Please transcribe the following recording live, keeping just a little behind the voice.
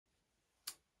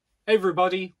Hey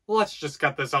everybody, let's just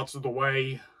get this out of the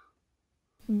way.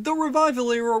 The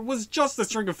revival era was just the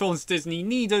string of films Disney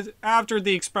needed after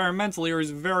the experimental era's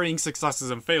varying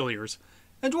successes and failures.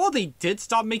 And while they did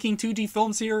stop making 2D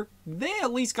films here, they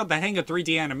at least got the hang of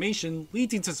 3D animation,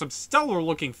 leading to some stellar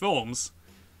looking films.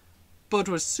 But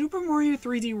was Super Mario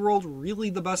 3D World really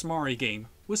the best Mario game?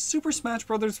 Was Super Smash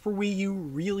Bros. For Wii U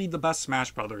really the best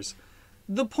Smash Bros.?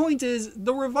 The point is,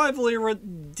 the revival era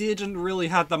didn't really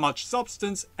have that much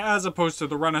substance, as opposed to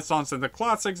the Renaissance and the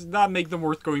classics that make them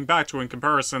worth going back to in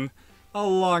comparison,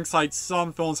 alongside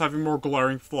some films having more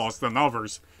glaring flaws than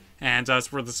others. And as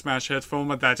for the smash hit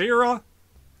film of that era,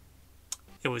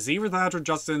 it was either that or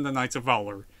just in the Knights of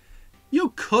Valor.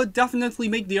 You could definitely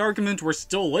make the argument we're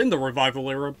still in the revival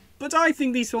era, but I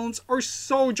think these films are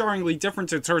so jarringly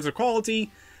different in terms of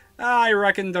quality, I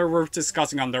reckon they're worth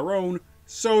discussing on their own,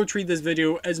 so treat this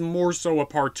video as more so a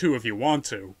part 2 if you want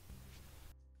to.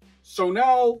 So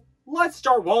now, let's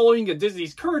start wallowing in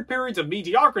Disney's current periods of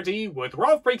mediocrity with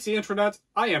Ralph Breaks the Internet.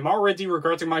 I am already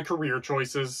regretting my career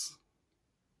choices.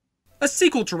 A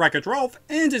sequel to Wreck-It Ralph,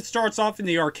 and it starts off in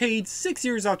the arcade 6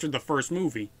 years after the first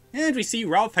movie, and we see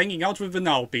Ralph hanging out with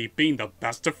Vanellope, being the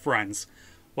best of friends.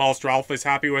 Whilst Ralph is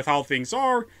happy with how things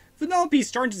are, Vanellope's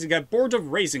starting to get bored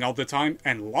of racing all the time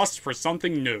and lusts for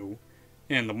something new.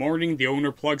 In the morning, the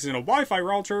owner plugs in a Wi-Fi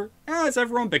router, as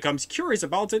everyone becomes curious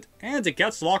about it, and it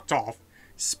gets locked off.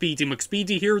 Speedy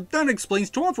McSpeedy here then explains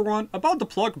to everyone about the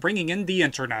plug bringing in the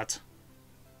internet.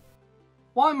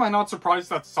 Why am I not surprised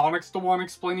that Sonic's the one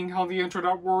explaining how the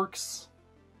internet works?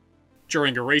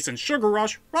 During a race in Sugar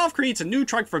Rush, Ralph creates a new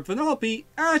track for Vanellope,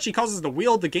 as she causes the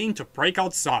wheel of the game to break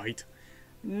outside.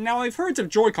 Now, I've heard of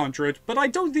Joy-Con drift, but I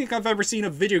don't think I've ever seen a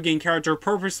video game character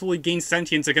purposefully gain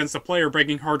sentience against a player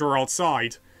breaking hardware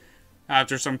outside.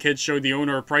 After some kids show the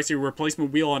owner a pricey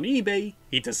replacement wheel on eBay,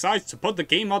 he decides to put the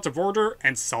game out of order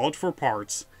and sell it for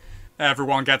parts.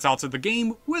 Everyone gets out of the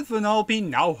game, with Vanellope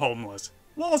now homeless,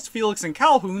 whilst Felix and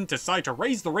Calhoun decide to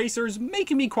raise the racers,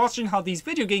 making me question how these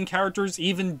video game characters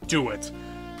even do it.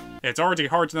 It's already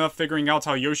hard enough figuring out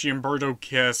how Yoshi and Birdo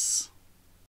kiss.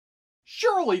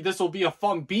 Surely this will be a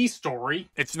fun B story.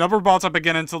 It's never brought up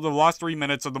again until the last 3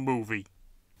 minutes of the movie.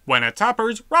 When it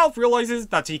tappers, Ralph realizes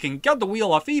that he can get the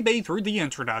wheel off eBay through the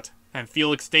internet, and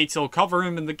Felix states he'll cover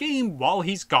him in the game while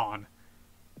he's gone.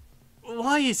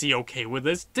 Why is he okay with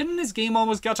this? Didn't his game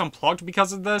almost get unplugged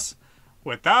because of this?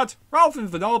 With that, Ralph and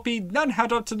Vanellope then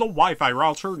head up to the Wi-Fi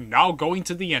router, now going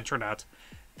to the internet.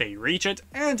 They reach it,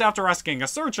 and after asking a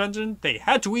search engine, they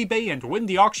head to eBay and win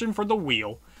the auction for the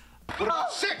wheel.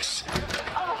 6,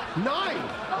 9,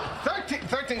 13,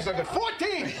 13's not good,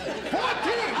 14!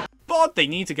 14! But they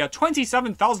need to get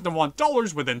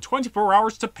 $27,001 within 24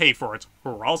 hours to pay for it,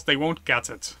 or else they won't get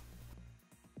it.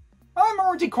 I'm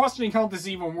already questioning how this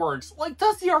even works. Like,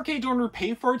 does the arcade owner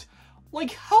pay for it?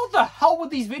 Like, how the hell would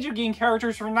these video game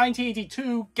characters from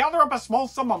 1982 gather up a small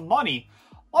sum of money,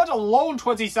 let alone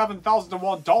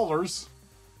 $27,001?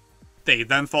 They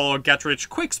then follow a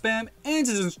get-rich-quick spam and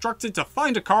is instructed to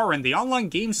find a car in the online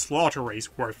game Slaughter Race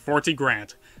worth 40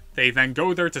 grand. They then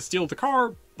go there to steal the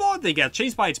car, but they get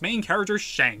chased by its main character,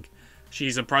 Shank.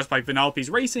 She's impressed by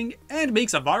Vanellope's racing and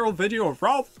makes a viral video of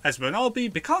Ralph as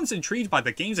Vanellope becomes intrigued by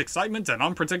the game's excitement and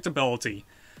unpredictability.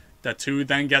 The two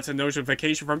then get a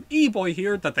notification from E-Boy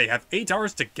here that they have 8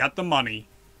 hours to get the money.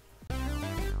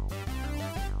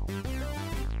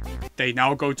 They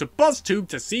now go to BuzzTube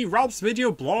to see Ralph's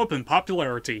video blow up in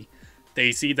popularity.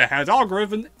 They see the head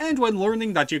algorithm, and when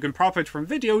learning that you can profit from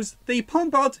videos, they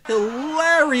pump out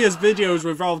hilarious videos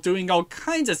with Ralph doing all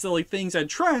kinds of silly things and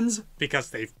trends, because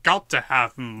they've got to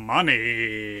have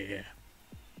money.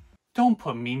 Don't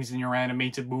put memes in your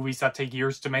animated movies that take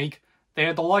years to make. They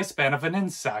had the lifespan of an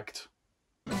insect.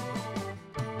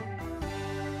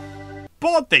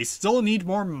 But they still need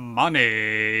more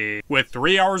money, with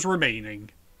 3 hours remaining.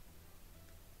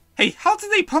 Hey, how did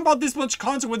they pump out this much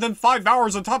content within 5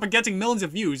 hours on top of getting millions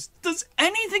of views? Does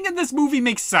anything in this movie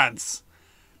make sense?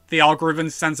 The algorithm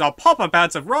sends out pop-up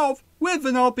ads of Ralph, with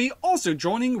Vanellope also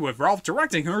joining, with Ralph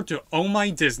directing her to Oh My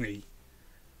Disney.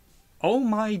 Oh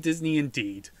My Disney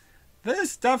indeed.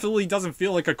 This definitely doesn't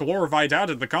feel like a glorified ad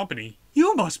of the company.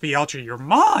 You must be out of your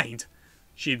mind!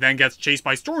 She then gets chased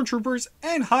by stormtroopers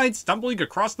and hides stumbling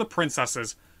across the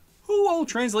princesses, who all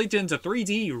translate into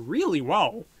 3D really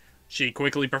well. She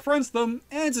quickly befriends them,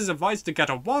 and is advised to get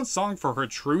a want song for her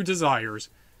true desires.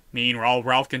 Meanwhile,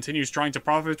 Ralph continues trying to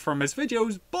profit from his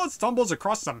videos, but stumbles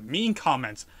across some mean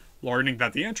comments, learning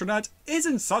that the internet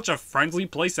isn't such a friendly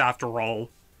place after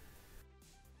all.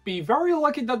 Be very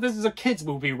lucky that this is a kids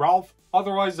movie, Ralph,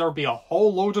 otherwise there'll be a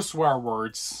whole load of swear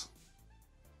words.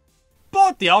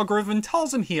 but the algorithm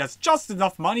tells him he has just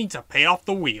enough money to pay off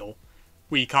the wheel.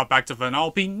 We cut back to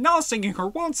Vanellope now singing her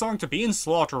one song to be in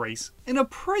Slaughter Race, in a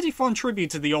pretty fun tribute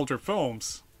to the older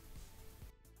films.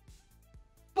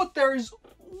 But there's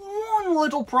one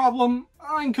little problem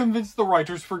I'm convinced the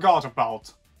writers forgot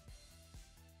about.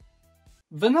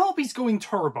 Vanellope's going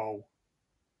turbo.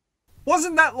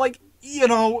 Wasn't that like, you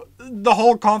know, the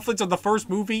whole conflict of the first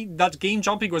movie, that game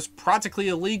jumping was practically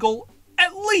illegal?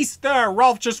 At least there,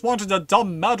 Ralph just wanted a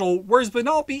dumb medal, whereas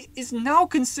Vanellope is now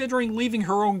considering leaving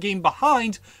her own game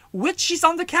behind, which she's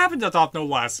on the cabinet of, no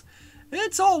less.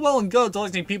 It's all well and good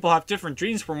letting people have different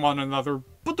dreams from one another,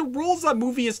 but the rules that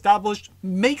movie established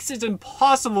makes it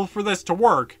impossible for this to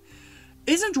work.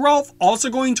 Isn't Ralph also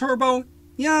going turbo?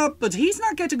 Yeah, but he's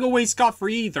not getting away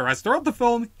scot-free either, as throughout the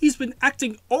film, he's been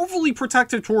acting overly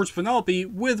protective towards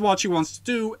Vanellope with what she wants to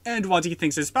do and what he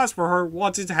thinks is best for her,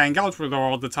 wanting to hang out with her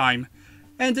all the time.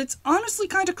 And it's honestly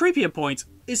kinda creepy at points,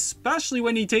 especially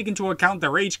when you take into account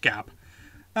their age gap.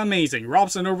 Amazing,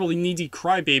 Ralph's an overly needy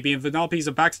crybaby and Vanellope's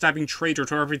a backstabbing traitor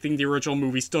to everything the original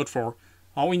movie stood for.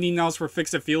 All we need now is for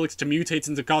Fix-It Felix to mutate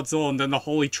into Godzilla and then the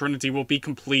Holy Trinity will be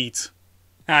complete.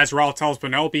 As Ralph tells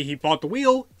Vanellope he bought the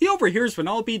wheel, he overhears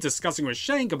Vanellope discussing with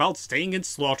Shank about staying in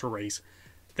Slaughter Race.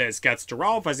 This gets to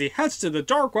Ralph as he heads to the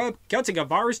dark web, getting a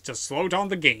virus to slow down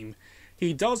the game.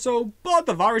 He does so, but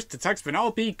the virus detects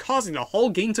Vanellope, causing the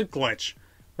whole game to glitch.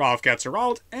 Ralph gets her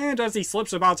out, and as he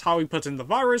slips about how he put in the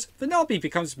virus, Vanellope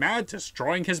becomes mad,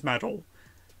 destroying his medal.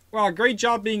 Well, great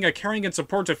job being a caring and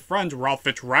supportive friend, Ralph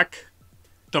Wreck.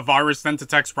 The virus then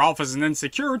detects Ralph as an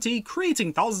insecurity,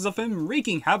 creating thousands of him,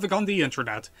 wreaking havoc on the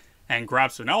internet, and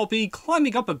grabs Vanellope,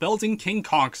 climbing up a building King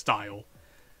Kong style.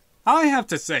 I have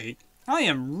to say, I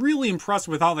am really impressed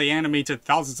with how they animated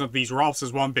thousands of these Ralphs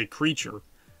as one big creature.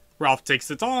 Ralph takes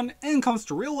it on, and comes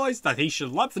to realize that he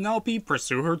should let Vanellope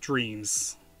pursue her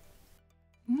dreams.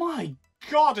 My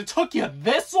god, it took you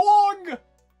this long?!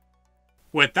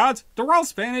 With that, the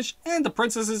Ralphs vanish, and the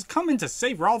princesses come in to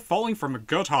save Ralph falling from a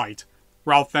good height.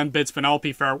 Ralph then bids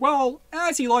Vanellope farewell,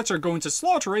 as he lets her go into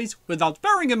Slaughter Race without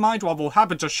bearing in mind what will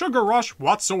happen to Sugar Rush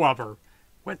whatsoever.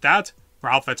 With that,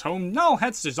 Ralph at home now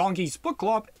heads to Zonky's book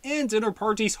club and dinner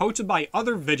parties hosted by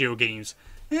other video games.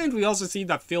 And we also see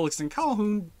that Felix and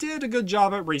Calhoun did a good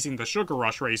job at racing the Sugar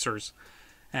Rush racers.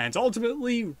 And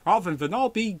ultimately, Ralph and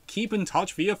Vanellope keep in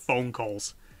touch via phone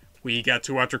calls. We get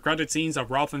 2 after-credit scenes of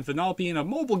Ralph and Vanellope in a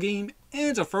mobile game,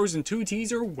 and a Frozen 2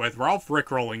 teaser with Ralph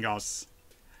rickrolling us.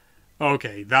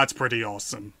 Okay, that's pretty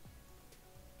awesome.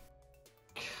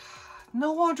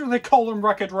 No wonder they call him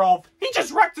Wreck-It Ralph. He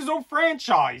just wrecked his own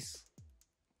franchise!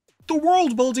 The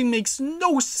world building makes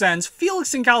no sense.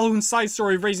 Felix and Calhoun's side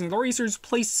story of raising the racers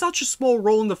plays such a small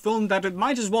role in the film that it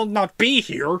might as well not be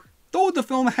here. Though the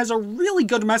film has a really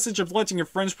good message of letting your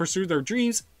friends pursue their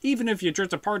dreams, even if you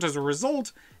drift apart as a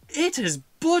result, it is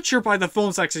butchered by the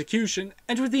film's execution,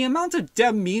 and with the amount of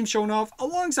dead memes shown off,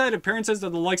 alongside appearances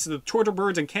of the likes of the Twitter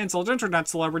birds and cancelled internet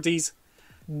celebrities,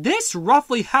 this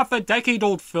roughly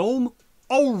half-a-decade-old film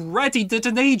already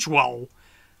didn't age well.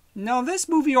 Now, this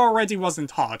movie already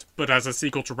wasn't hot, but as a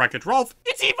sequel to Wreck-It Ralph,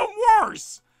 it's even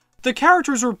worse! The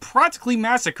characters were practically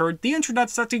massacred, the internet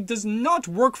setting does not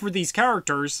work for these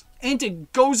characters, and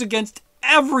it goes against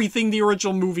everything the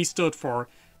original movie stood for.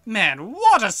 Man,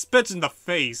 what a spit in the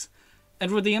face!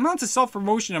 And with the amount of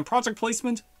self-promotion and product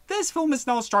placement, this film is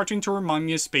now starting to remind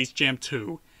me of Space Jam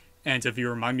 2. And if you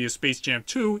remind me of Space Jam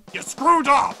 2, you screwed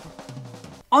up!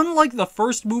 Unlike the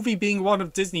first movie being one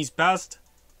of Disney's best,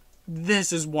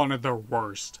 this is one of their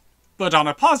worst. But on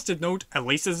a positive note, at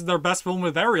least this is their best film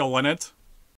with Ariel in it.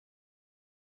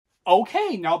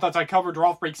 Okay, now that I covered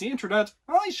Ralph Breaks the Internet,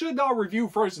 I should now review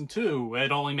Frozen 2.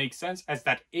 It only makes sense as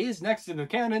that is next in the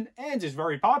canon and is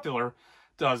very popular.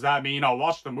 Does that mean I'll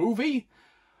watch the movie?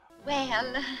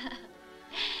 Well,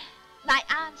 my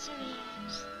answer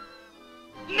is...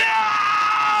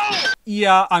 No!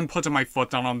 Yeah, I'm putting my foot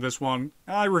down on this one.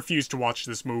 I refuse to watch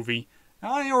this movie.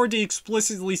 I already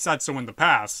explicitly said so in the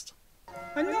past.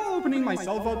 I'm now opening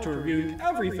myself up to reviewing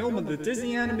every film in the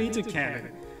Disney animated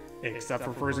canon. Except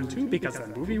for Frozen 2 because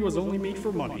that movie was only made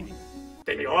for money.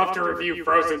 Then you'll have to review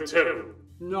Frozen 2.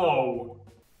 No.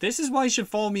 This is why you should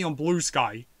follow me on Blue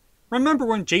Sky. Remember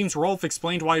when James Rolfe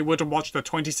explained why he wouldn't watch the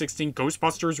 2016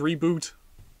 Ghostbusters reboot?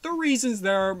 The reasons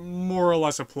there more or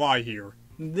less apply here.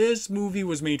 This movie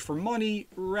was made for money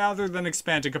rather than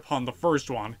expanding upon the first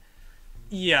one.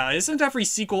 Yeah, isn't every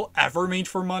sequel ever made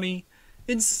for money?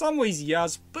 In some ways,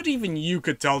 yes, but even you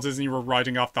could tell Disney were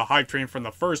riding off the hype train from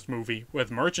the first movie,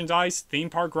 with merchandise, theme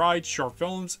park rides, short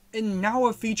films, and now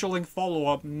a feature-length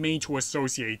follow-up made to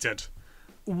associate it.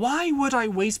 Why would I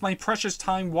waste my precious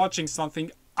time watching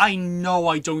something I know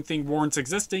I don't think warrants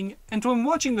existing, and when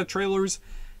watching the trailers,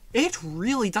 it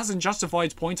really doesn't justify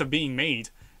its point of being made,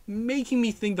 making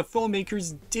me think the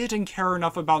filmmakers didn't care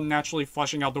enough about naturally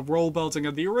fleshing out the world building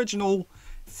of the original,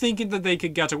 thinking that they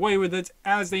could get away with it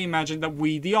as they imagined that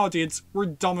we, the audience, were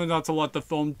dumb enough to let the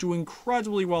film do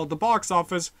incredibly well at the box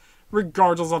office,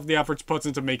 regardless of the efforts put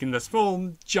into making this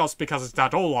film, just because it's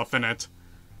got Olaf in it.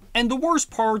 And the worst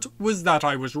part was that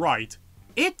I was right.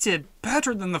 It did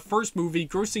better than the first movie,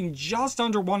 grossing just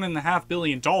under $1.5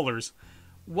 billion.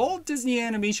 Walt Disney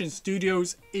Animation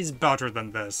Studios is better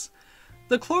than this.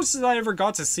 The closest I ever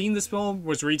got to seeing this film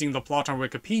was reading the plot on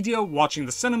Wikipedia, watching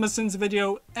the CinemaSins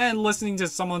video, and listening to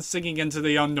someone singing Into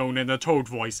the Unknown in a Toad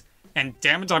voice. And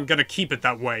damn it, I'm gonna keep it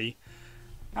that way.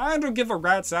 I don't give a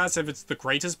rat's ass if it's the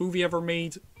greatest movie ever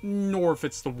made, nor if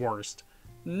it's the worst.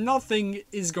 Nothing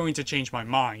is going to change my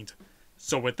mind.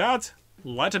 So with that,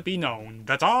 let it be known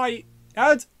that I,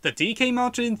 at the DK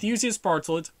Mountain Enthusiast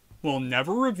Bartlett, will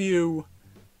never review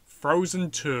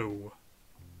Frozen 2.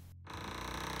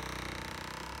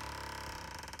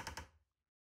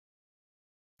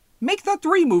 Make that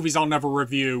 3 movies I'll never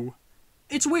review.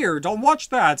 It's weird, I'll watch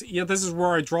that, yet this is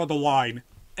where I draw the line.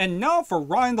 And now for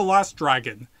Raya and the Last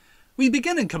Dragon. We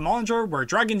begin in Kamandra, where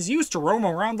dragons used to roam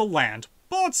around the land,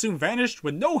 but soon vanished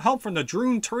with no help from the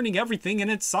Droon turning everything in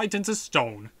its sight into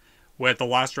stone. With the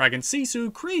last dragon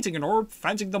Sisu creating an orb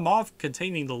fending them off,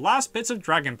 containing the last bits of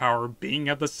dragon power being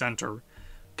at the center.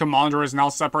 Kamandra is now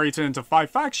separated into 5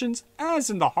 factions, as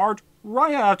in the heart,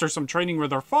 Raya, after some training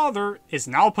with her father, is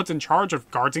now put in charge of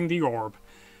guarding the orb.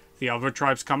 The other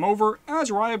tribes come over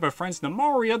as Raya befriends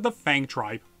Namaria of the Fang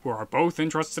tribe, who are both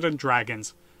interested in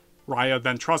dragons. Raya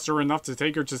then trusts her enough to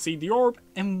take her to see the orb,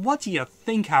 and what do you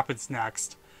think happens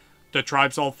next? The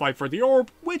tribes all fight for the orb,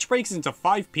 which breaks into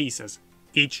 5 pieces.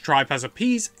 Each tribe has a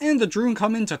piece, and the Droon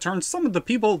come in to turn some of the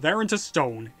people there into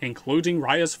stone, including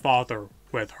Raya's father,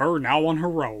 with her now on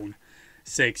her own.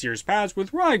 6 years pass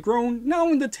with Raya grown, now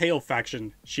in the Tail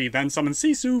faction. She then summons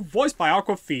Sisu, voiced by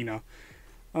Awkwafina.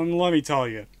 And let me tell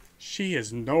you, she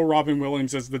is no Robin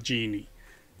Williams as the genie.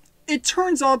 It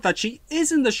turns out that she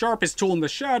isn't the sharpest tool in the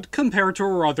shed compared to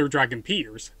her other dragon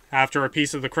peers. After a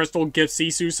piece of the crystal gives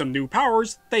Sisu some new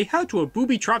powers, they head to a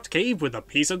booby-trapped cave with a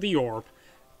piece of the orb.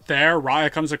 There,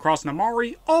 Raya comes across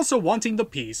Namari, also wanting the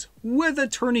piece, with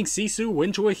it turning Sisu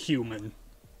into a human.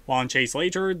 One chase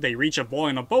later, they reach a boy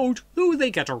on a boat, who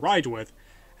they get a ride with.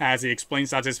 As he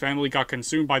explains that his family got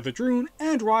consumed by the Droon,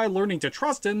 and Raya learning to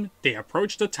trust him, they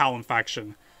approach the Talon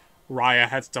faction. Raya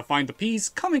heads to find the piece,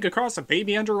 coming across a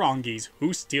baby and her Ongis,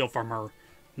 who steal from her.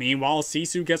 Meanwhile,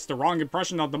 Sisu gets the wrong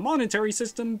impression of the monetary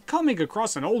system, coming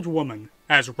across an old woman.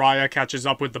 As Raya catches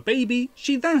up with the baby,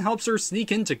 she then helps her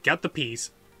sneak in to get the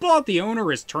piece, but the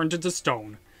owner is turned into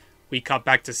stone. We cut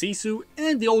back to Sisu,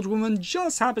 and the old woman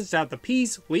just happens to have the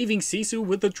piece, leaving Sisu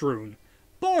with the Droon.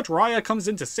 But Raya comes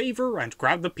in to save her and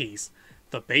grab the piece.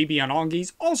 The baby and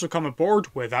Ongis also come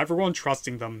aboard, with everyone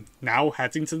trusting them, now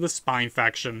heading to the Spine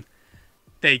faction.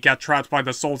 They get trapped by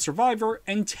the sole survivor,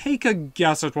 and take a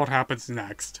guess at what happens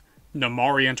next.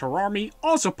 Namari and her army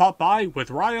also pop by, with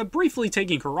Raya briefly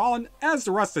taking her on, as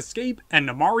the rest escape, and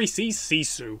Namari sees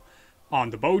Sisu. On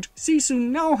the boat, Sisu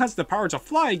now has the power to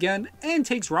fly again, and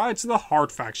takes Raya to the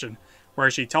Heart faction,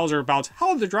 where she tells her about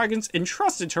how the dragons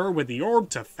entrusted her with the orb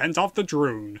to fend off the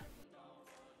Droon.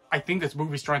 I think this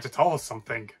movie's trying to tell us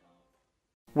something.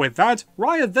 With that,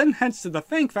 Raya then heads to the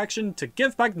Fang faction to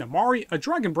give back Namari a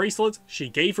dragon bracelet she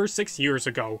gave her 6 years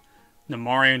ago.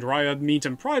 Namari and Raya meet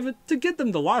in private to get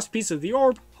them the last piece of the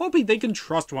orb, hoping they can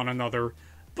trust one another.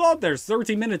 But there's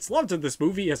 30 minutes left of this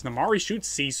movie as Namari shoots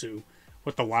Sisu.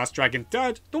 With the last dragon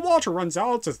dead, the water runs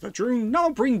out as the Droon now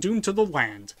bring doom to the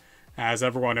land. As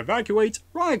everyone evacuates,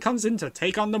 Raya comes in to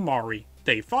take on Namari.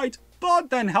 They fight, but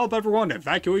then help everyone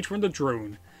evacuate from the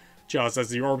Droon. Just as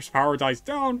the orb's power dies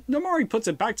down, Namari puts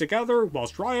it back together,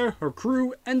 whilst Raya, her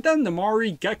crew, and then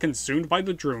Namari get consumed by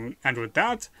the Droon, and with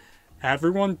that,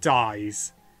 everyone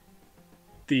dies.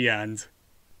 The end.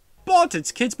 But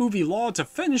it's kids movie law to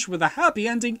finish with a happy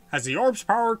ending as the orb's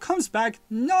power comes back,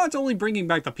 not only bringing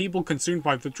back the people consumed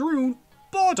by the Droon,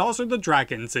 but also the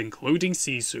dragons, including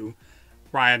Sisu.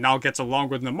 Raya now gets along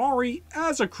with Namari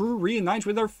as a crew reunites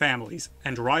with their families,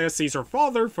 and Raya sees her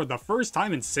father for the first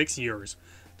time in 6 years.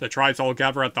 The tribes all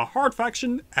gather at the Heart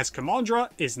faction as Kamandra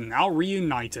is now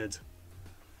reunited.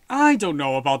 I don't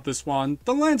know about this one.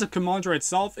 The land of Kamandra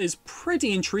itself is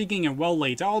pretty intriguing and well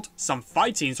laid out, some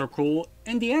fight scenes are cool,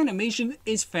 and the animation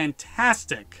is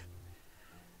fantastic.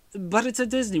 But it's a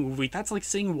Disney movie, that's like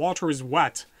saying water is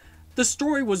wet. The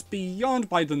story was beyond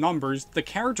by the numbers, the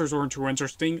characters weren't too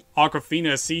interesting,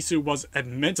 Awkwafina as Sisu was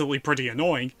admittedly pretty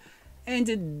annoying, and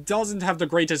it doesn't have the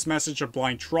greatest message of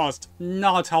blind trust,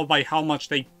 not helped by how much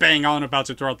they bang on about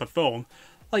it throughout the film.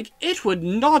 Like, it would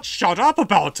not shut up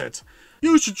about it!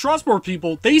 You should trust more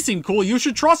people, they seem cool, you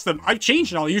should trust them, I've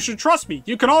changed now, you should trust me,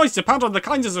 you can always depend on the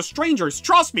kindness of strangers,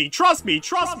 trust me, trust me,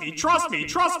 trust me, trust me,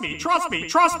 trust me, trust me,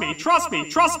 trust me, trust me,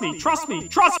 trust me, trust me,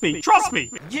 trust me, trust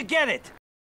me! You get it!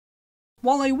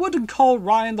 While I wouldn't call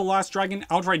Raya and the Last Dragon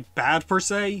outright bad per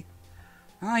se,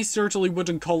 I certainly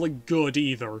wouldn't call it good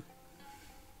either.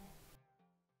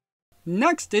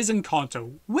 Next is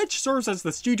Encanto, which serves as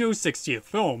the studio's 60th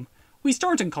film. We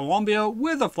start in Colombia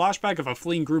with a flashback of a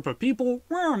fleeing group of people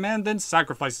where a man then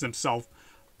sacrifices himself,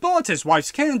 but his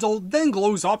wife's candle then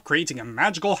glows up, creating a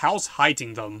magical house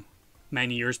hiding them.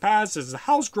 Many years pass as the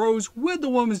house grows with the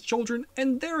woman's children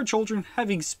and their children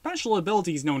having special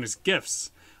abilities known as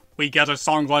gifts. We get a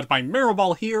song led by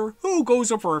Mirabel here, who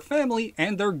goes over her family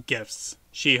and their gifts.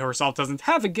 She herself doesn't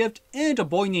have a gift, and a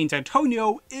boy named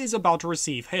Antonio is about to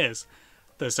receive his.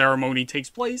 The ceremony takes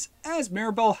place as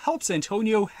Mirabel helps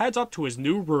Antonio head up to his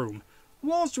new room,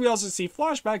 whilst we also see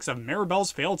flashbacks of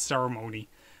Mirabel's failed ceremony.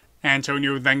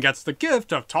 Antonio then gets the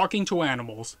gift of talking to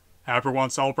animals.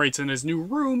 Everyone celebrates in his new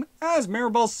room as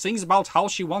Mirabel sings about how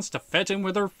she wants to fit in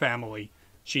with her family.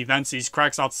 She then sees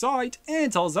cracks outside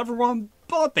and tells everyone,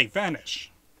 but they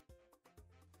vanish.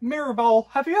 Mirabel,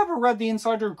 have you ever read The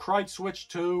Insider Cried Switch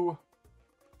 2?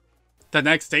 The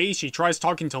next day, she tries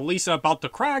talking to Lisa about the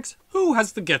cracks, who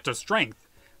has the gift of strength.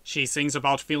 She sings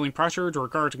about feeling pressured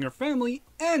regarding her family,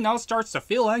 and now starts to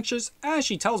feel anxious as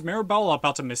she tells Mirabel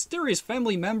about a mysterious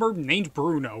family member named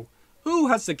Bruno, who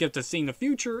has the gift of seeing the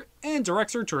future, and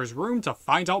directs her to his room to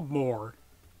find out more.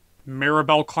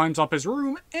 Mirabel climbs up his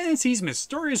room and sees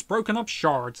mysterious broken up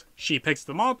shards. She picks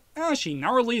them up as she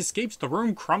narrowly escapes the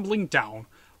room crumbling down,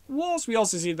 whilst we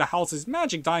also see the house's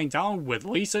magic dying down with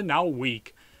Lisa now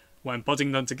weak. When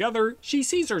putting them together, she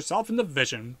sees herself in the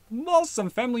vision, while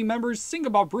some family members sing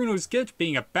about Bruno's gift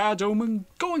being a bad omen,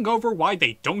 going over why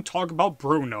they don't talk about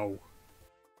Bruno.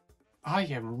 I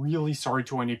am really sorry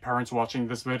to any parents watching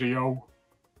this video.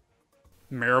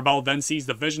 Mirabel then sees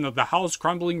the vision of the house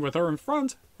crumbling with her in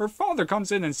front. Her father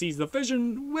comes in and sees the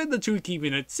vision, with the two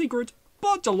keeping it secret,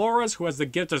 but Dolores, who has the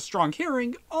gift of strong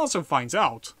hearing, also finds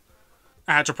out.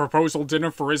 At a proposal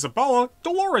dinner for Isabella,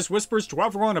 Dolores whispers to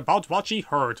everyone about what she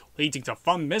heard, leading to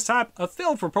fun mishap, a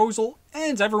failed proposal,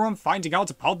 and everyone finding out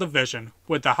about the vision,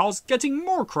 with the house getting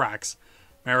more cracks.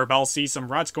 Mirabel sees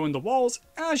some rats go in the walls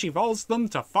as she follows them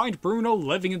to find Bruno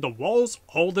living in the walls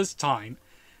all this time.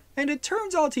 And it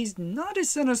turns out he's not as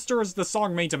sinister as the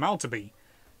song made him out to be.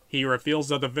 He reveals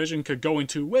that the vision could go in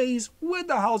two ways, with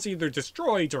the house either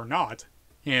destroyed or not.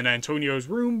 In Antonio's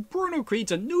room, Bruno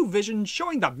creates a new vision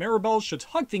showing that Mirabel should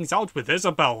hug things out with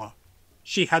Isabella.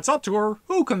 She heads up to her,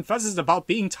 who confesses about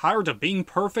being tired of being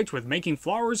perfect with making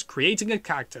flowers, creating a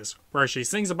cactus, where she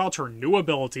sings about her new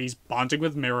abilities, bonding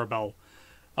with Mirabel.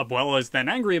 Abuela is then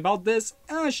angry about this,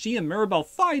 as she and Mirabel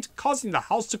fight, causing the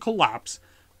house to collapse.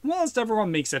 Whilst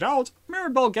everyone makes it out,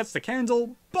 Mirabel gets the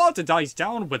candle, but it dies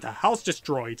down with the house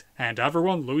destroyed, and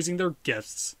everyone losing their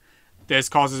gifts. This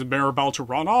causes Mirabel to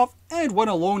run off, and when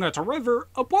alone at a river,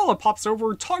 Abuela pops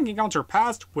over talking about her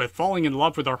past with falling in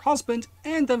love with her husband,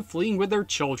 and then fleeing with their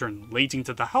children, leading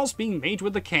to the house being made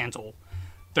with the candle.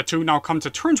 The two now come to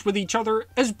terms with each other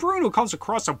as Bruno comes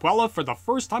across Abuela for the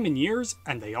first time in years,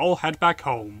 and they all head back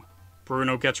home.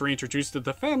 Bruno gets reintroduced to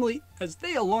the family as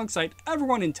they, alongside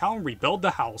everyone in town, rebuild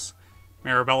the house.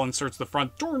 Mirabel inserts the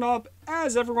front doorknob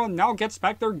as everyone now gets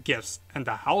back their gifts, and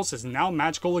the house is now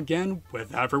magical again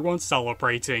with everyone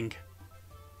celebrating.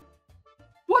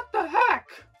 What the heck?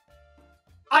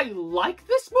 I like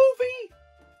this movie?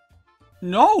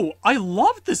 No, I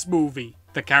love this movie!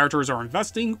 The characters are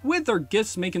investing, with their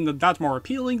gifts making them that more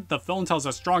appealing, the film tells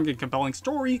a strong and compelling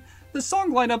story, the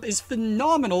song lineup is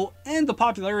phenomenal, and the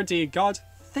popularity it got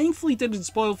thankfully didn't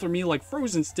spoil for me like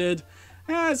Frozen's did,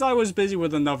 as I was busy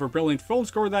with another brilliant film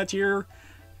score that year,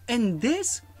 and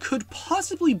this could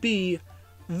possibly be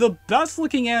the best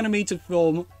looking animated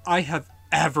film I have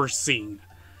ever seen.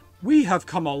 We have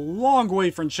come a long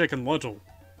way from Chicken Little.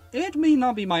 It may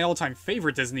not be my all-time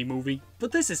favorite Disney movie,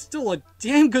 but this is still a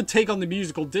damn good take on the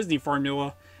musical Disney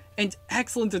formula, and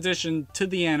excellent addition to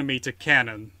the animated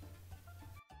canon.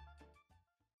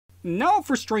 Now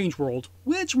for Strange World,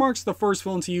 which marks the first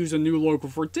film to use a new logo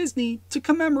for Disney to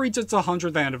commemorate its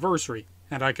 100th anniversary,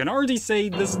 and I can already say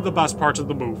this is the best part of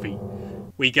the movie.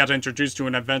 We get introduced to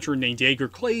an adventurer named Jaeger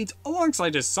Clade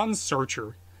alongside his son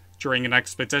Searcher. During an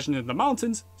expedition in the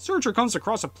mountains, Searcher comes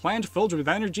across a plant filled with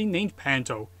energy named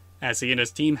Panto, as he and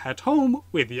his team head home,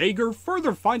 with Jaeger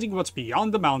further finding what's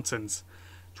beyond the mountains.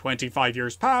 25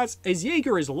 years pass as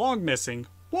Jaeger is long missing,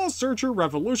 while Searcher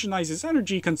revolutionizes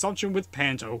energy consumption with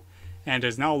Pando, and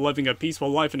is now living a peaceful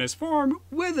life in his farm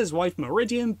with his wife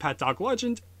Meridian, pet dog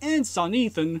Legend, and son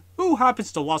Ethan, who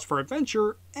happens to lust for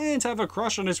adventure and have a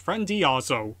crush on his friend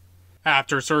Diazo.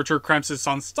 After Searcher cramps his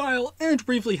son's style and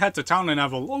briefly heads to town in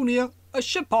Avalonia, a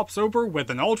ship pops over with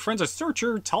an old friend of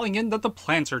Searcher telling him that the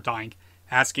plants are dying,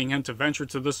 asking him to venture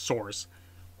to the source.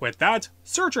 With that,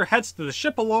 Searcher heads to the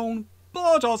ship alone,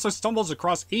 but also stumbles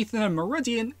across Ethan and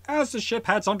Meridian as the ship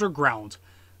heads underground.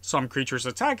 Some creatures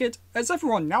attack it, as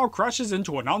everyone now crashes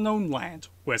into an unknown land,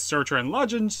 with Searcher and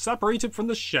Legend separated from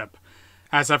the ship.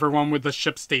 As everyone with the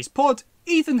ship stays put,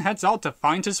 Ethan heads out to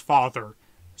find his father.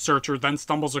 Searcher then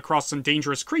stumbles across some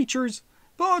dangerous creatures,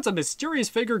 but a mysterious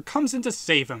figure comes in to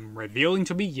save him, revealing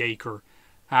to be Jaeger.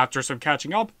 After some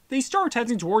catching up, they start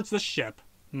heading towards the ship.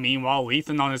 Meanwhile,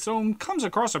 Ethan on his own comes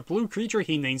across a blue creature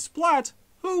he names Splat,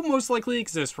 who most likely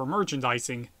exists for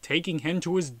merchandising, taking him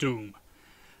to his doom.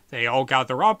 They all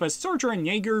gather up as Searcher and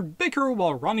Jaeger bicker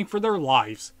while running for their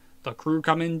lives. The crew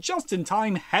come in just in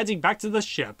time, heading back to the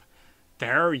ship.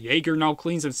 There, Jaeger now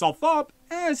cleans himself up,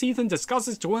 as Ethan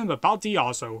discusses to him about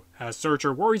Diazo, as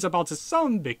Searcher worries about his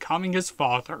son becoming his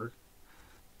father.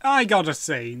 I gotta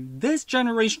say, this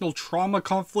generational trauma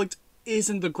conflict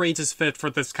isn't the greatest fit for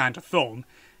this kind of film.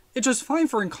 It was fine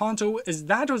for Encanto, as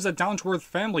that was a down-to-earth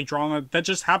family drama that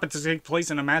just happened to take place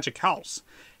in a magic house.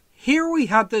 Here we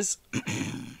had this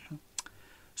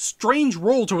strange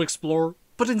role to explore,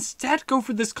 but instead go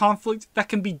for this conflict that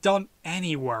can be done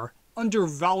anywhere,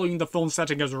 undervaluing the film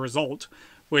setting as a result,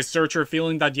 with Searcher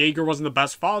feeling that Jaeger wasn't the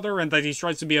best father and that he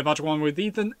tries to be a better one with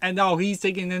Ethan, and now he's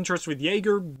taking an interest with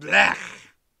Jaeger. Blech.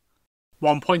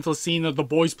 One pointless scene of the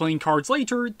boys playing cards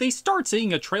later, they start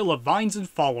seeing a trail of vines and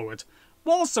follow it,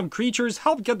 while some creatures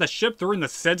help get the ship through in the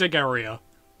acidic area.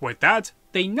 With that,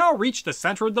 they now reach the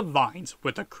center of the vines,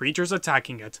 with the creatures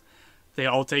attacking it. They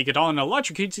all take it on,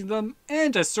 electrocuting them,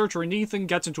 and as Searcher and Ethan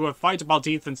get into a fight about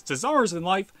Ethan's desires in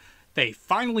life, they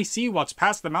finally see what's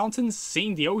past the mountains,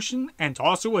 seeing the ocean, and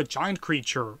also a giant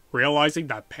creature, realizing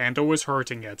that Pando is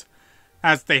hurting it.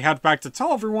 As they head back to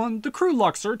tell everyone, the crew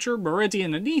lock Searcher,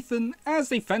 Meridian, and Ethan as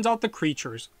they fend out the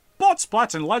creatures, but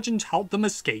Splat and Legend help them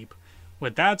escape.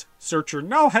 With that, Searcher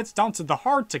now heads down to the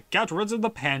heart to get rid of the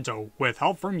Pando, with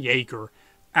help from Jaeger,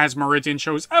 as Meridian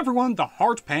shows everyone the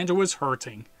heart Pando is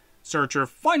hurting. Searcher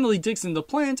finally digs in the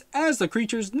plant as the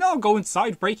creatures now go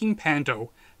inside breaking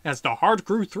Pando, as the heart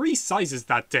grew 3 sizes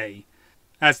that day.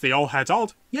 As they all head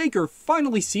out, Jaeger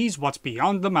finally sees what's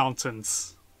beyond the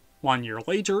mountains. 1 year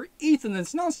later, Ethan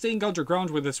is now staying underground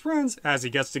with his friends as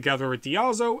he gets together with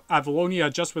Diazo,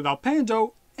 Avalonia just without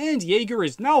Pando, and Jaeger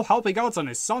is now helping out on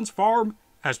his son's farm,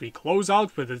 as we close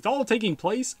out with it all taking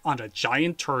place on a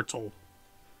giant turtle.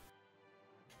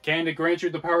 Can it grant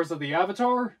you the powers of the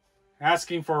Avatar?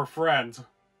 Asking for a friend.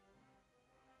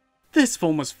 This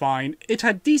film was fine. It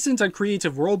had decent and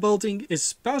creative world building,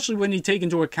 especially when you take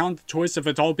into account the twist of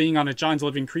it all being on a giant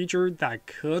living creature that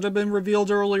could have been revealed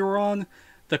earlier on.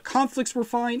 The conflicts were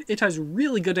fine, it has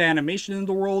really good animation in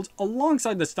the world,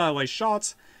 alongside the stylized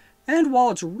shots, and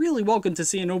while it's really welcome to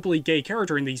see an openly gay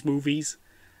character in these movies,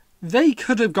 they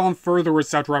could have gone further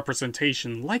with that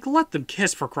representation, like let them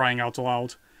kiss for crying out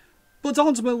loud. But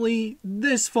ultimately,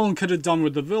 this film could have done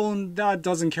with the villain that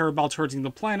doesn't care about hurting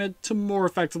the planet to more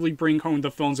effectively bring home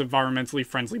the film's environmentally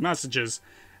friendly messages,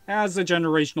 as the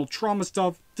generational trauma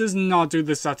stuff does not do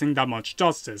the setting that much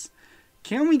justice.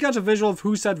 Can we get a visual of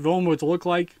who said villain would look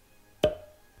like?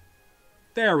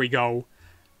 There we go.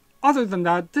 Other than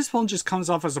that, this film just comes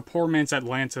off as a poor man's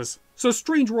Atlantis, so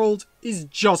Strange World is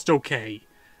just okay.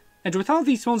 And with how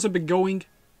these films have been going,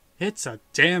 it's a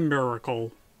damn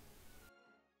miracle.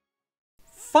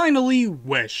 Finally,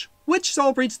 Wish, which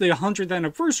celebrates the 100th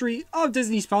anniversary of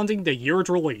Disney's founding the year it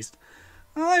released.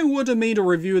 I would have made a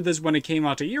review of this when it came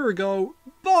out a year ago,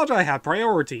 but I had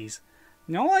priorities.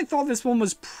 Now, I thought this one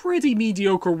was pretty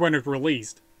mediocre when it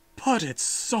released, but it's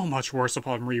so much worse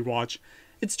upon rewatch.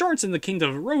 It starts in the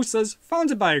Kingdom of Rosas,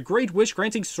 founded by a great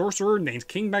wish-granting sorcerer named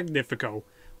King Magnifico.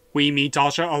 We meet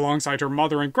Tasha alongside her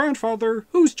mother and grandfather,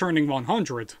 who's turning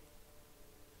 100.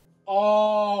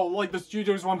 Oh, like the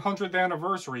studio's 100th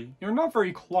anniversary. You're not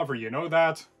very clever, you know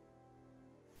that?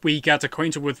 We get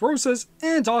acquainted with Rosas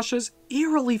and Tasha's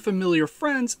eerily familiar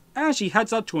friends as she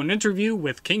heads up to an interview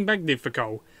with King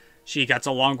Magnifico. She gets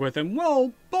along with him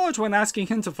well, but when asking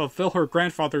him to fulfill her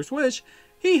grandfather's wish,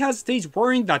 he hesitates,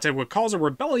 worrying that it would cause a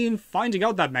rebellion, finding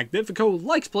out that Magnifico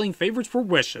likes playing favorites for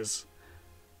wishes.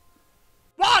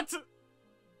 What?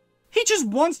 He just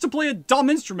wants to play a dumb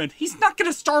instrument. He's not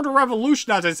gonna start a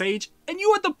revolution at his age, and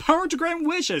you had the power to grant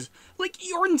wishes. Like,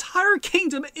 your entire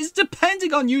kingdom is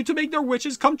depending on you to make their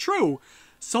wishes come true.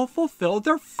 So fulfill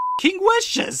their f***ing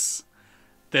wishes!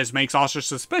 This makes Asha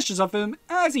suspicious of him,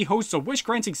 as he hosts a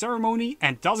wish-granting ceremony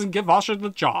and doesn't give Asha the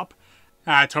job.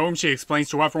 At home, she explains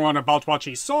to everyone about what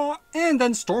she saw, and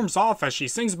then storms off as she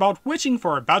sings about wishing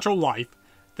for a better life.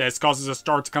 This causes a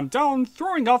star to come down,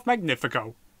 throwing off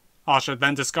Magnifico. Asha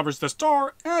then discovers the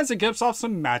star as it gives off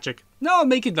some magic, now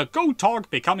making the goat talk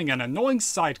becoming an annoying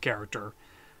side character.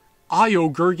 I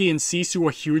owe Gurgi and Sisu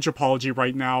a huge apology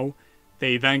right now.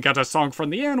 They then get a song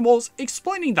from the animals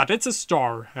explaining that it's a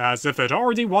star, as if it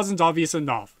already wasn't obvious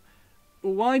enough.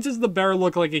 Why does the bear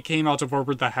look like it came out of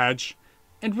Over the Hedge?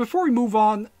 And before we move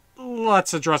on,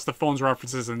 let's address the film's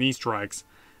references and Easter eggs.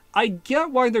 I get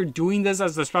why they're doing this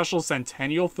as the special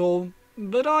Centennial film,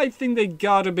 but I think they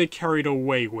got a bit carried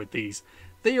away with these.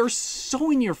 They are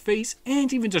so in your face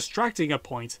and even distracting at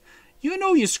points. You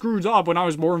know you screwed up when I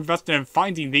was more invested in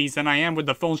finding these than I am with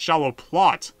the film's shallow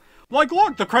plot. Like,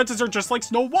 look, the credits are just like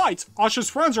Snow White. Asha's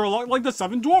friends are a lot like the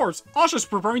Seven Dwarfs. Asha's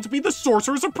preparing to be the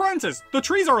Sorcerer's Apprentice. The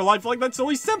trees are alive like that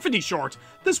silly symphony short.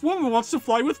 This woman wants to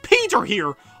fly with Peter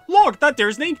here. Look, that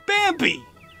deer's named Bambi.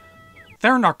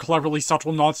 They're not cleverly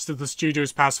subtle nods to the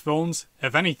studio's past films.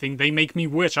 If anything, they make me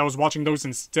wish I was watching those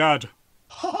instead.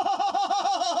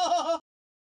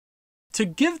 To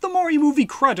give the Mario movie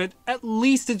credit, at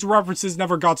least its references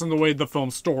never got in the way of the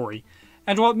film's story.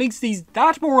 And what makes these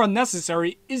that more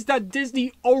unnecessary is that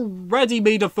Disney already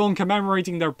made a film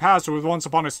commemorating their past with Once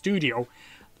Upon a Studio.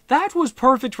 That was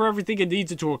perfect for everything it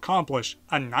needed to accomplish.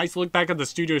 A nice look back at the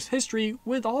studio's history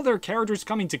with all their characters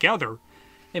coming together.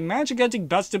 Imagine getting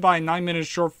bested by a 9-minute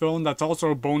short film that's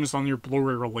also a bonus on your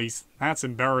Blu-ray release. That's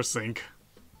embarrassing.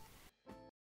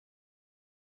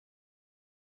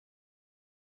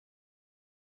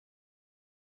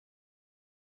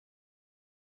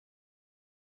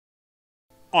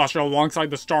 Asha, alongside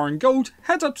the star and goat,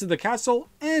 heads up to the castle,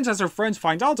 and as her friends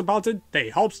find out about it, they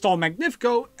help stall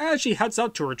Magnifico as she heads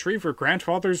out to retrieve her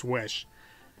grandfather's wish.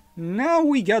 Now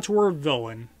we get to her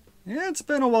villain. It's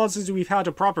been a while since we've had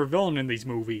a proper villain in these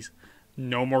movies.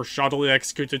 No more shoddily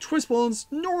executed twist villains,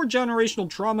 nor generational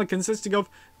trauma consisting of,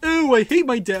 "Ooh, I hate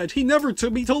my dad, he never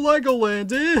took me to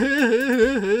Legoland."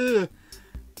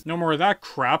 No more of that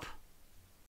crap.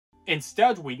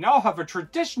 Instead, we now have a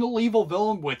traditional evil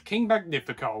villain with King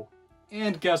Magnifico.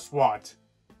 And guess what?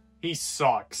 He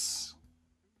sucks.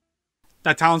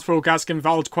 The townsfolk ask him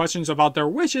valid questions about their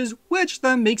wishes, which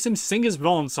then makes him sing his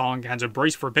villain song and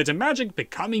embrace forbidden magic,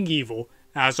 becoming evil,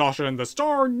 as Asha and the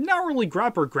star narrowly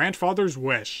grab her grandfather's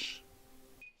wish.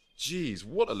 Jeez,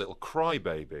 what a little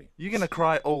crybaby. You gonna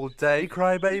cry all day,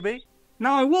 crybaby?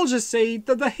 Now I will just say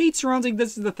that the hate surrounding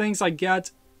This Is the Things I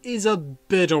Get is a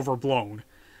bit overblown.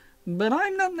 But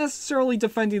I'm not necessarily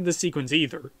defending the sequence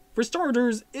either. For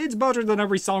starters, it's better than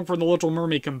every song from The Little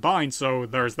Mermaid combined, so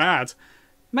there's that.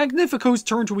 Magnifico's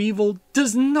turn to evil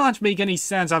does not make any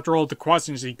sense after all the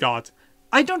questions he got.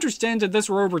 I'd understand if this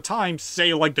were over time,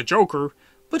 say like the Joker,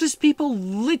 but his people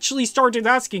literally started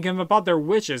asking him about their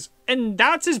wishes, and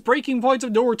that's his breaking point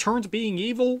of no return to being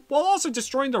evil, while also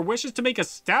destroying their wishes to make a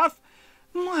staff?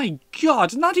 My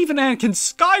god, not even Anakin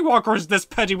Skywalker is this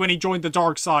petty when he joined the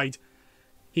dark side.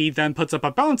 He then puts up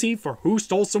a bounty for who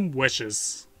stole some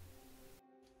wishes.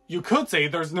 You could say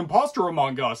there's an imposter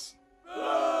among us.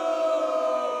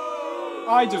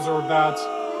 I deserve that.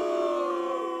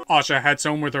 Asha heads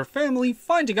home with her family,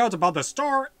 finding out about the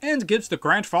star, and gives the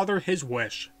grandfather his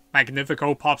wish.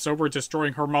 Magnifico pops over,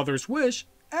 destroying her mother's wish,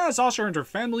 as Asha and her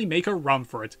family make a run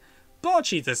for it, but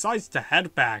she decides to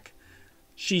head back.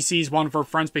 She sees one of her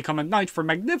friends become a knight for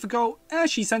Magnifico,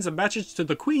 as she sends a message to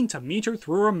the queen to meet her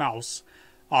through a mouse.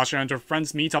 Asha and her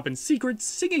friends meet up in secret,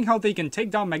 singing how they can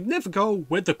take down Magnifico,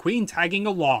 with the queen tagging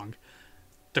along.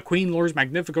 The queen lures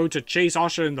Magnifico to chase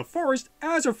Asha in the forest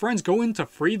as her friends go in to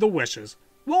free the wishes,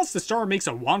 whilst the star makes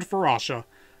a wand for Asha.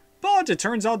 But it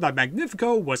turns out that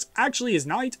Magnifico was actually his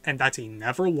knight and that he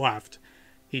never left.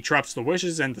 He traps the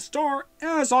wishes and the star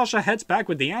as Asha heads back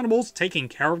with the animals taking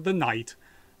care of the knight.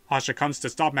 Asha comes to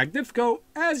stop Magnifico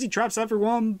as he traps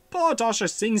everyone, but Asha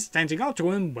sings standing up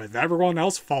to him with everyone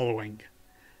else following.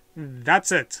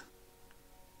 That's it.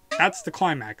 That's the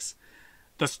climax.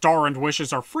 The star and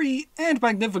wishes are free, and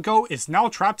Magnifico is now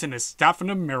trapped in his staff in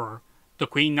a mirror. The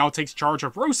queen now takes charge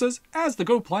of Rosas, as the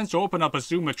goat plans to open up a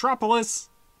zoo metropolis.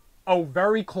 Oh,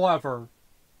 very clever.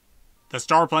 The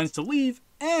star plans to leave,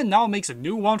 and now makes a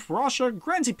new one for Asha,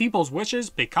 granting people's wishes,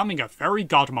 becoming a fairy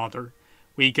godmother.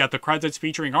 We get the credits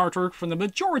featuring artwork from the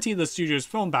majority of the studio's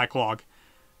film backlog.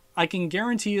 I can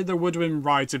guarantee you there would have been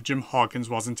riots if Jim Hawkins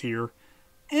wasn't here.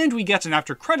 And we get an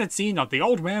after-credit scene of the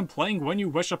old man playing When You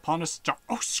Wish Upon a Star.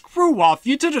 Oh, screw off,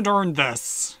 you didn't earn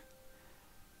this!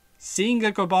 Seeing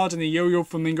Ichabod and the Yo-Yo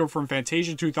Flamingo from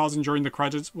Fantasia 2000 during the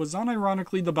credits was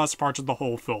unironically the best part of the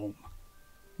whole film.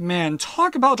 Man,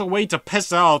 talk about a way to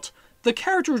piss out! The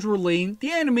characters were lame,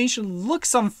 the animation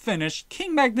looks unfinished,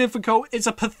 King Magnifico is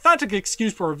a pathetic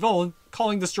excuse for a villain,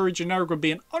 calling the story generic would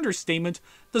be an understatement,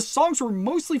 the songs were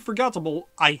mostly forgettable,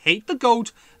 I hate the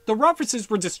goat, the references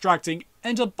were distracting,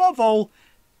 and above all,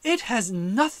 it has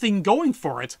nothing going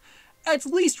for it. At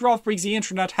least Ralph Breaks the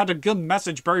Internet had a good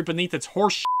message buried beneath its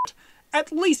horse shit.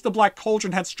 At least The Black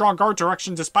Cauldron had strong art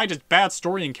direction despite its bad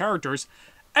story and characters.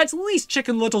 At least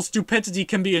Chicken Little's stupidity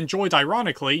can be enjoyed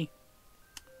ironically.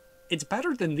 It's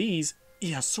better than these.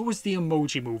 Yeah, so is the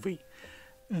Emoji Movie.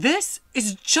 This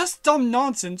is just dumb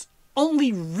nonsense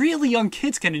only really young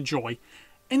kids can enjoy.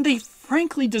 And they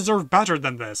frankly deserve better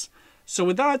than this. So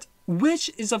with that, Wish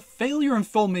is a failure in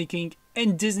filmmaking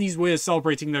and Disney's way of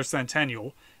celebrating their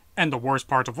centennial. And the worst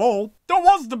part of all, there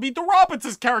was to meet the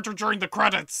Robinsons character during the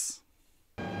credits!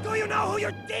 Do you know who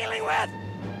you're dealing with?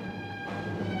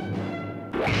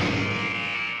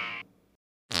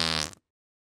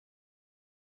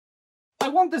 I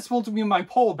want this film to be my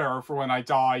pallbearer for when I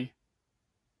die.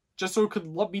 Just so it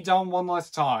could let me down one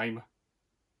last time.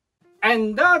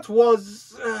 And that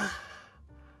was...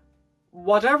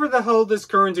 whatever the hell this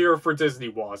current era for Disney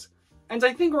was. And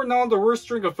I think we're now on the worst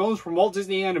string of films from Walt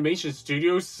Disney Animation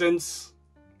Studios since...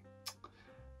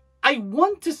 I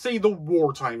want to say the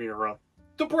wartime era.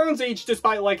 The Bronze Age,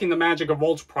 despite liking the magic of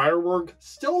Walt's prior work,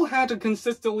 still had a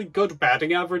consistently good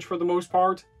batting average for the most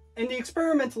part, and the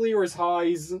experimental era's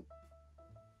highs,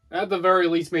 at the very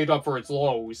least, made up for its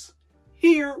lows.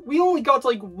 Here, we only got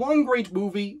like one great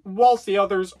movie, whilst the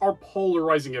others are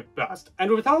polarizing at best,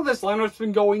 and with how this lineup's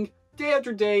been going, day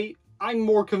after day, I'm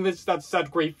more convinced that said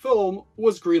great film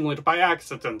was greenlit by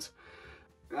accident.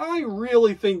 I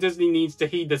really think Disney needs to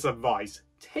heed this advice.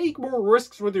 Take more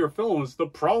risks with your films. The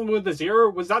problem with this era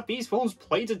was that these films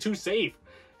played it too safe.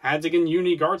 Adding in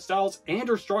unique art styles and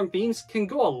or strong themes can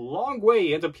go a long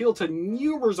way and appeal to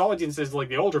numerous audiences like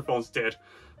the older films did.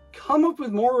 Come up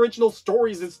with more original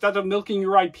stories instead of milking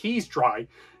your IPs dry.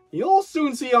 You'll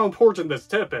soon see how important this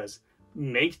tip is.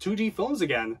 Make 2D films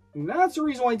again. That's the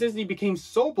reason why Disney became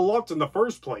so beloved in the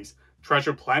first place.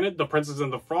 Treasure Planet, The Princess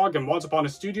and the Frog, and Once Upon a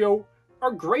Studio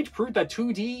are great proof that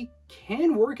 2D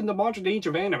can work in the modern age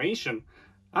of animation.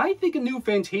 I think a new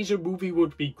Fantasia movie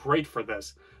would be great for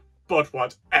this. But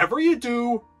whatever you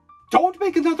do, don't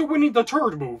make another Winnie the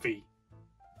Turd movie.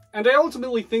 And I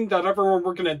ultimately think that everyone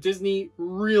working at Disney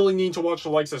really need to watch the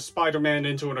likes of Spider-Man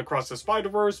Into and Across the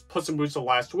Spider-Verse, Puss in Boots: The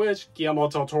Last Wish, Guillermo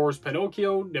del Toro's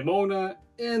Pinocchio, Nimona,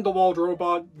 and The Wild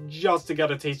Robot just to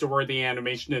get a taste of where the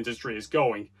animation industry is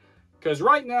going. Because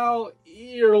right now,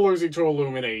 you're losing to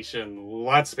Illumination,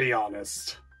 let's be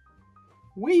honest.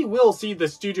 We will see the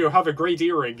studio have a great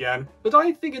era again, but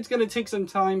I think it's going to take some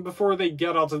time before they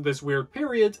get out of this weird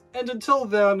period, and until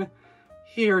then,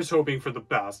 here's hoping for the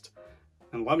best.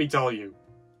 And let me tell you,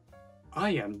 I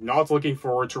am not looking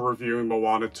forward to reviewing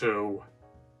Moana 2.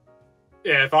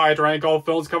 If I had to rank all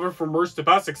films covered from worst to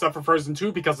best except for Frozen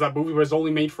 2 because that movie was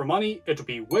only made for money, it would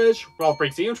be Wish, Ralph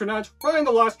Breaks the Internet, Raya and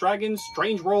the Last Dragon,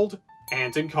 Strange World,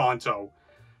 and Encanto.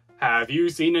 Have you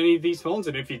seen any of these films,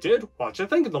 and if you did, what you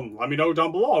think of them? Let me know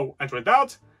down below. And with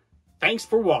that, thanks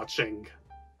for watching.